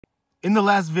In the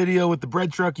last video with the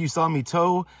bread truck, you saw me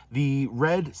tow the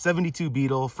red 72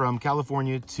 Beetle from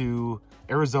California to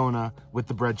Arizona with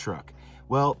the bread truck.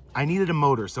 Well, I needed a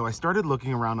motor, so I started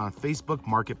looking around on Facebook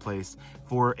Marketplace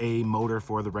for a motor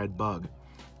for the red bug.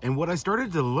 And what I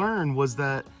started to learn was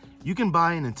that you can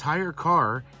buy an entire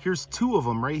car, here's two of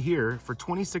them right here, for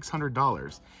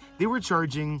 $2,600. They were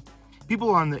charging, people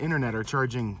on the internet are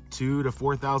charging $2,000 to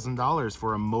 $4,000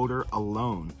 for a motor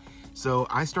alone. So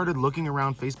I started looking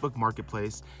around Facebook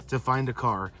Marketplace to find a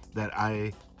car that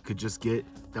I could just get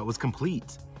that was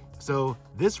complete. So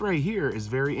this right here is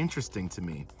very interesting to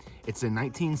me. It's a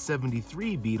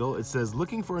 1973 Beetle. It says,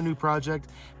 looking for a new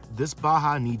project. This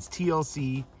Baja needs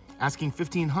TLC, asking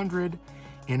 $1,500,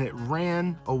 and it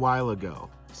ran a while ago.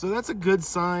 So that's a good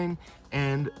sign,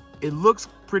 and it looks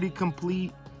pretty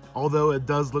complete, although it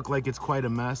does look like it's quite a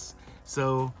mess.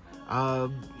 So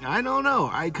I don't know.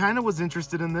 I kind of was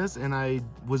interested in this, and I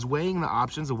was weighing the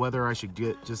options of whether I should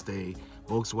get just a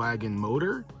Volkswagen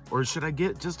motor or should I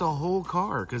get just a whole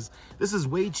car, because this is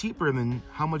way cheaper than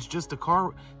how much just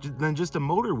a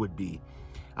motor would be.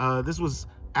 This was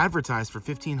advertised for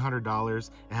 $1,500.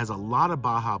 It has a lot of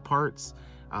Baja parts.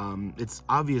 It's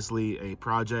obviously a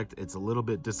project. It's a little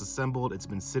bit disassembled. It's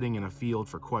been sitting in a field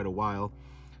for quite a while.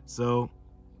 So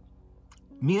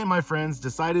me and my friends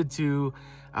decided to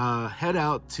head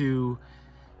out to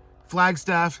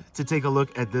Flagstaff to take a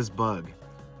look at this bug.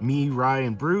 Me, Rye,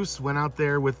 and Bruce went out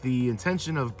there with the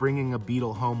intention of bringing a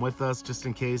Beetle home with us just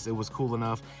in case it was cool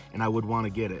enough and I would want to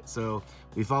get it. So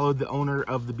we followed the owner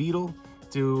of the Beetle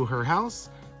to her house,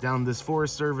 down this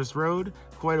Forest Service road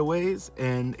quite a ways,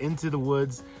 and into the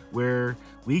woods, where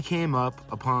we came up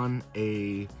upon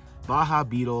a Baja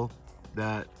Beetle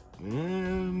that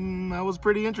I was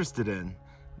pretty interested in.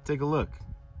 Take a look.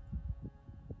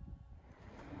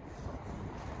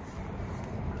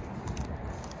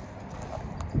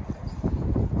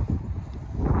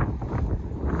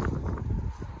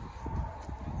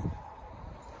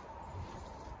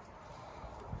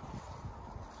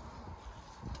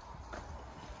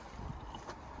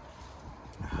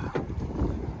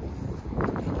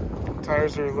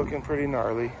 Tires are looking pretty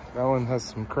gnarly. That one has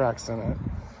some cracks in it.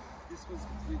 This one's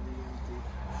completely empty.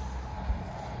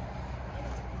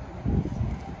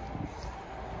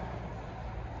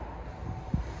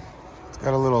 It's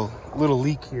got a little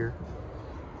leak here.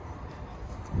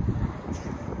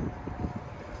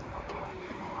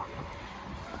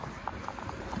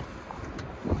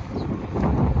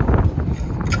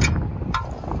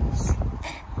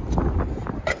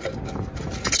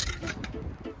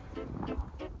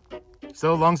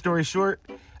 So long story short,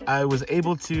 I was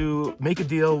able to make a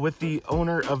deal with the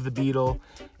owner of the Beetle,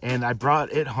 and I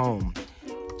brought it home.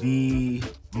 The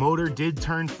motor did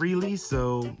turn freely,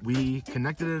 so we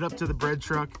connected it up to the bread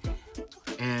truck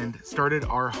and started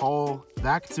our haul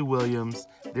back to Williams.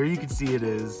 There you can see it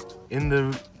is in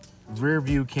the rear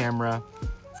view camera.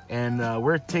 And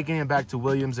we're taking it back to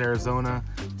Williams, Arizona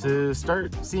to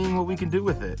start seeing what we can do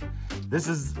with it. This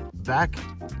is back,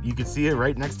 you can see it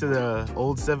right next to the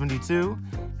old 72,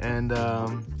 and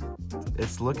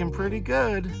it's looking pretty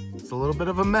good. It's a little bit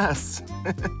of a mess.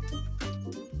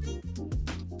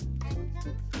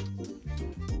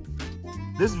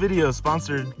 This video is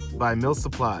sponsored by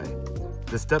Millsupply,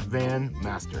 the Stepvan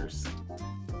Masters.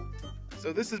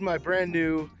 So this is my brand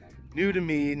new to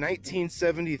me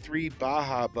 1973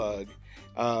 Baja Bug.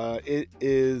 It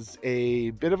is a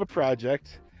bit of a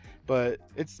project, but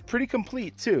it's pretty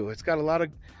complete too. It's got a lot of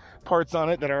parts on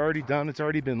it that are already done. It's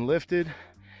already been lifted.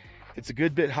 It's a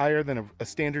good bit higher than a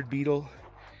standard Beetle.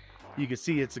 You can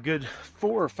see it's a good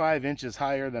 4 or 5 inches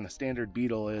higher than a standard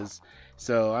Beetle is.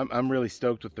 So I'm really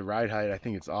stoked with the ride height. I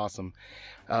think it's awesome.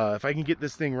 If I can get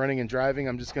this thing running and driving,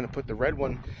 I'm just gonna put the red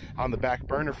one on the back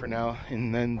burner for now,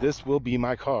 and then this will be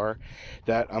my car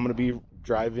that I'm gonna be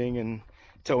driving and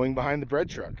towing behind the bread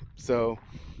truck. So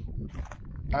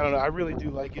I don't know, I really do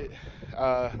like it.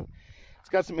 It's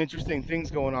got some interesting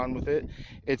things going on with it.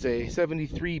 It's a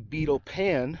 73 Beetle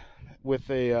pan with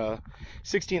a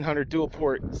 1600 dual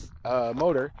port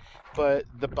motor, but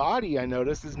the body, I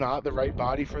noticed, is not the right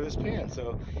body for this pan.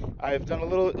 So I've done a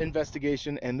little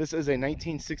investigation, and this is a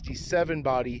 1967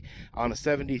 body on a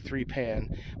 73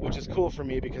 pan, which is cool for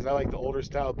me because I like the older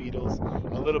style Beetles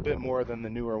a little bit more than the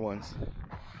newer ones.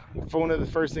 For one of the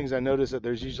first things I noticed that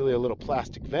there's usually a little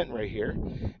plastic vent right here,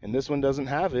 and this one doesn't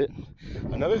have it.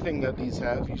 Another thing that these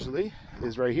have usually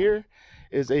is right here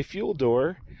is a fuel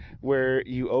door where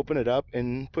you open it up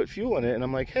and put fuel in it, and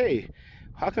I'm like, hey,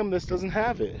 how come this doesn't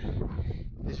have it?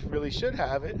 this really should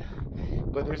have it,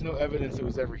 but there's no evidence it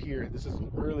was ever here. This is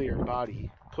an earlier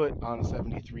body put on a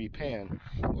 73 pan,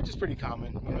 which is pretty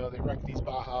common. You know, they wreck these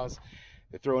Bajas,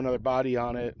 they throw another body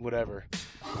on it, whatever.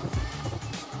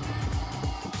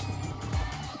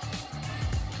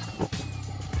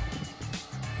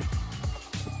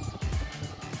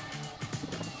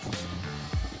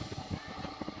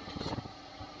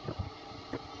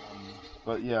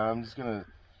 But yeah, I'm just gonna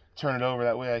turn it over,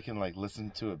 that way I can like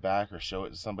listen to it back or show it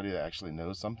to somebody that actually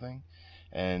knows something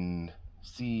and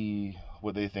see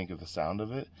what they think of the sound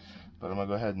of it. But I'm gonna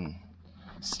go ahead and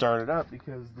start it up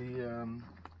because the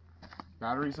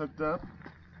battery's hooked up.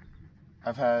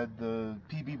 I've had the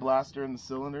PB blaster in the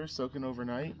cylinder soaking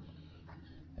overnight,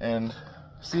 and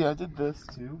see, I did this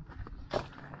too.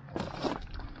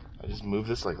 I just moved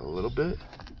this like a little bit,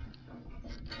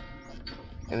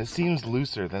 and it seems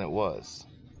looser than it was.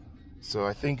 So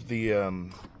I think the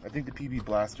PB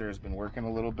blaster has been working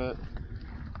a little bit.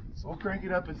 So we'll crank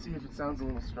it up and see if it sounds a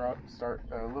little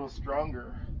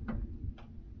stronger.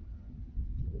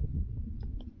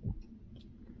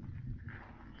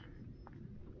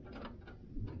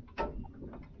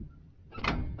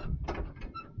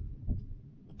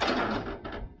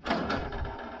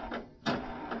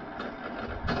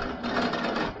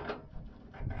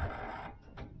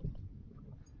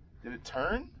 Did it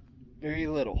turn? Very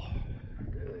little.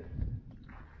 Really?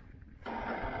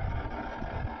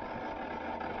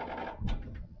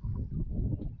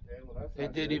 Okay, well,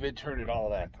 It didn't even turn it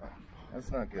all that time.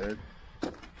 That's not good.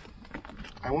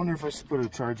 I wonder if I should put a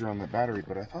charger on the battery,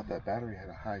 but I thought that battery had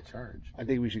a high charge. I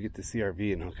think we should get the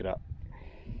CRV and hook it up.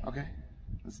 Okay,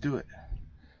 let's do it.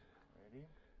 Ready?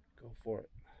 Go for it.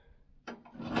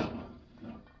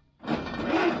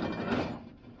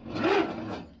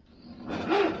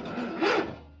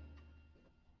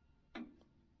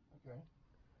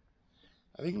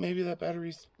 I think maybe that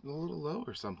battery's a little low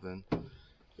or something,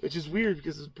 which is weird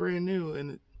because it's brand new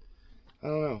and I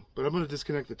don't know. But I'm gonna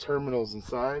disconnect the terminals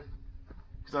inside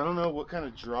because I don't know what kind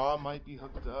of draw might be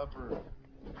hooked up, or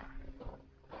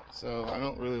so I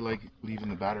don't really like leaving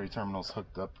the battery terminals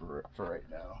hooked up for right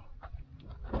now.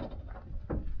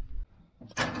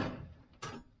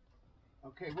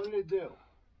 Okay, what did it do?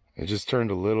 It just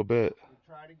turned a little bit. We'll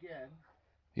try it again.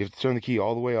 You have to turn the key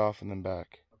all the way off and then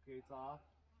back. Okay, it's off.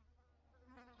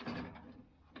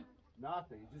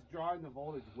 Nothing. Just drawing the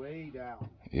voltage way down.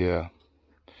 Yeah.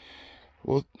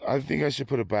 Well, I think I should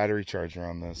put a battery charger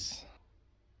on this.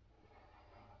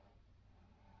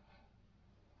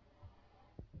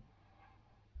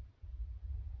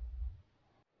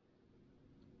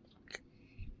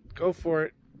 Go for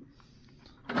it.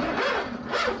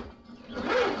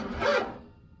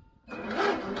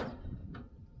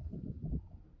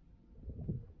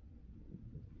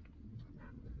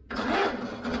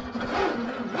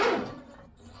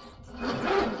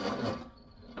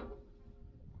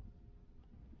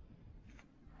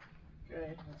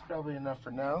 Okay, that's probably enough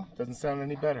for now. Doesn't sound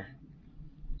any better.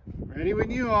 Ready when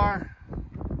you are.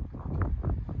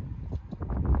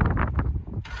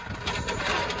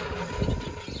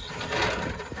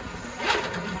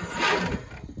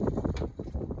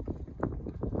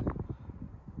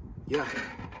 Yeah.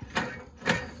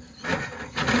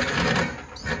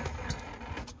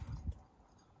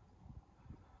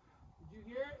 Did you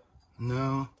hear it?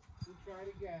 No. We'll try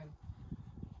it again.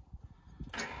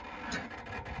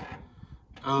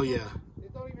 Oh yeah.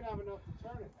 It don't even have enough to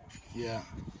turn it now. Yeah.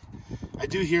 I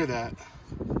do hear that.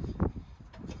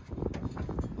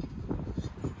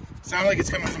 Sound like it's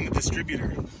coming from the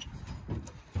distributor.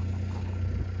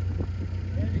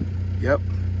 Ready? Yep.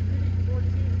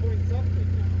 14 point something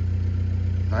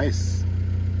now. Nice.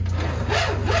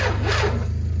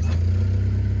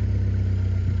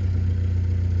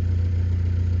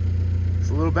 It's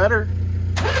a little better.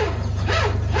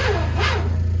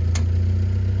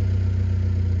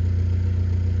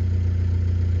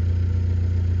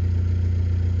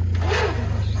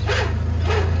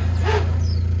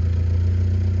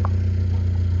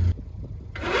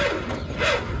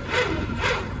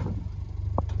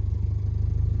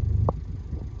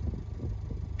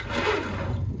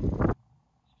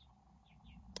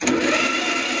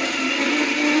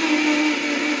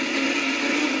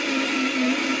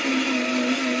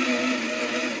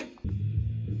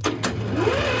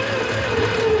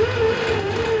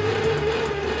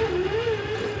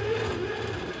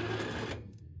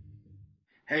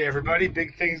 Hey everybody,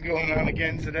 big things going on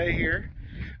again today here.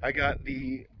 I got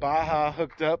the Baja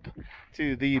hooked up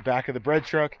to the back of the bread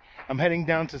truck. I'm heading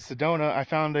down to Sedona. I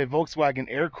found a Volkswagen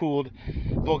air-cooled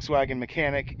Volkswagen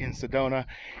mechanic in Sedona,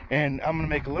 and I'm gonna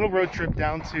make a little road trip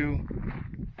down to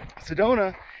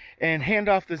Sedona and hand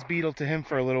off this Beetle to him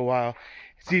for a little while.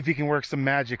 See if he can work some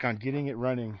magic on getting it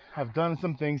running. I've done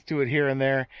some things to it here and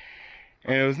there,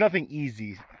 and it was nothing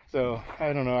easy. So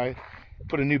I don't know, I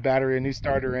put a new battery, a new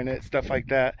starter in it, stuff like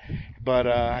that, but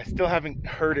I still haven't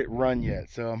heard it run yet.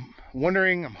 So I'm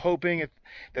wondering, I'm hoping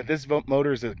that this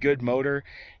motor is a good motor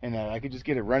and that I could just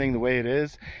get it running the way it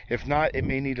is. If not, it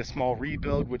may need a small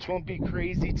rebuild, which won't be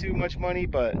crazy too much money,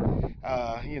 but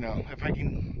you know, if I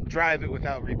can drive it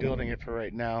without rebuilding it for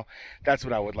right now, that's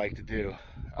what I would like to do.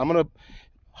 I'm gonna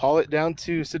haul it down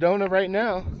to Sedona right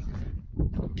now,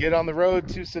 get on the road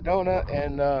to Sedona,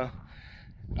 and I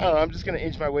don't know, I'm just gonna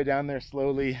inch my way down there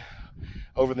slowly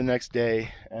over the next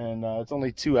day, and it's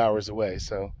only 2 hours away,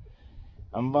 so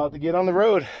I'm about to get on the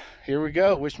road. Here we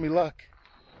go, wish me luck.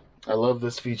 I love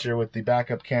this feature with the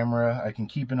backup camera. I can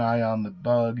keep an eye on the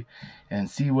bug and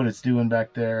see what it's doing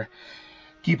back there.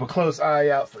 Keep a close eye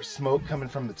out for smoke coming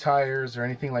from the tires or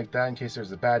anything like that in case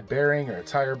there's a bad bearing or a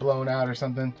tire blown out or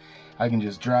something. I can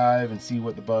just drive and see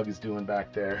what the bug is doing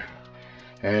back there.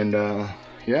 And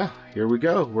yeah, here we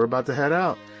go. We're about to head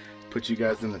out. Put you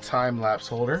guys in the time lapse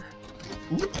holder.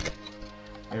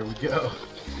 There we go.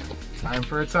 Time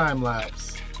for a time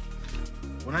lapse.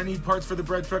 When I need parts for the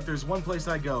bread truck, there's one place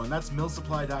I go, and that's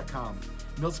Millsupply.com.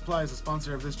 Millsupply is a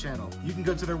sponsor of this channel. You can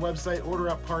go to their website, order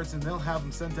up parts, and they'll have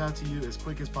them sent out to you as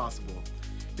quick as possible.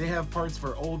 They have parts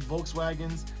for old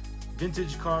Volkswagens,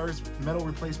 vintage cars, metal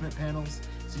replacement panels,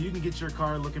 so you can get your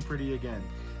car looking pretty again.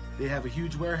 They have a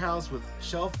huge warehouse with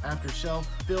shelf after shelf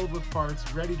filled with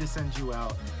parts ready to send you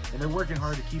out, and they're working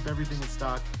hard to keep everything in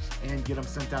stock and get them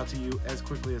sent out to you as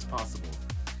quickly as possible.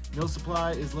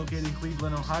 Millsupply is located in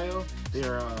Cleveland, Ohio. They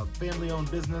are a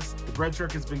family-owned business. The bread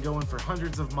truck has been going for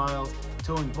hundreds of miles,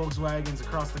 towing Volkswagens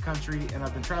across the country, and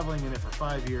I've been traveling in it for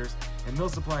 5 years, and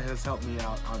Millsupply has helped me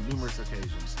out on numerous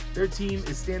occasions. Their team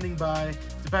is standing by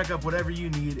to pack up whatever you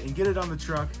need and get it on the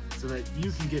truck so that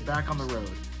you can get back on the road.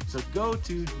 So go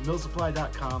to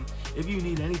Millsupply.com if you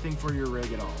need anything for your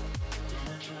rig at all.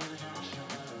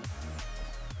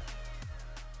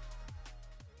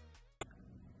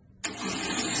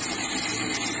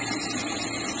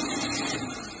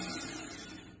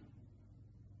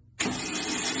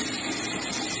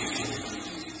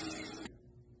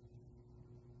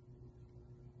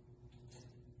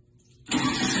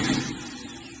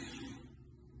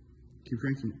 Keep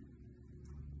cranking.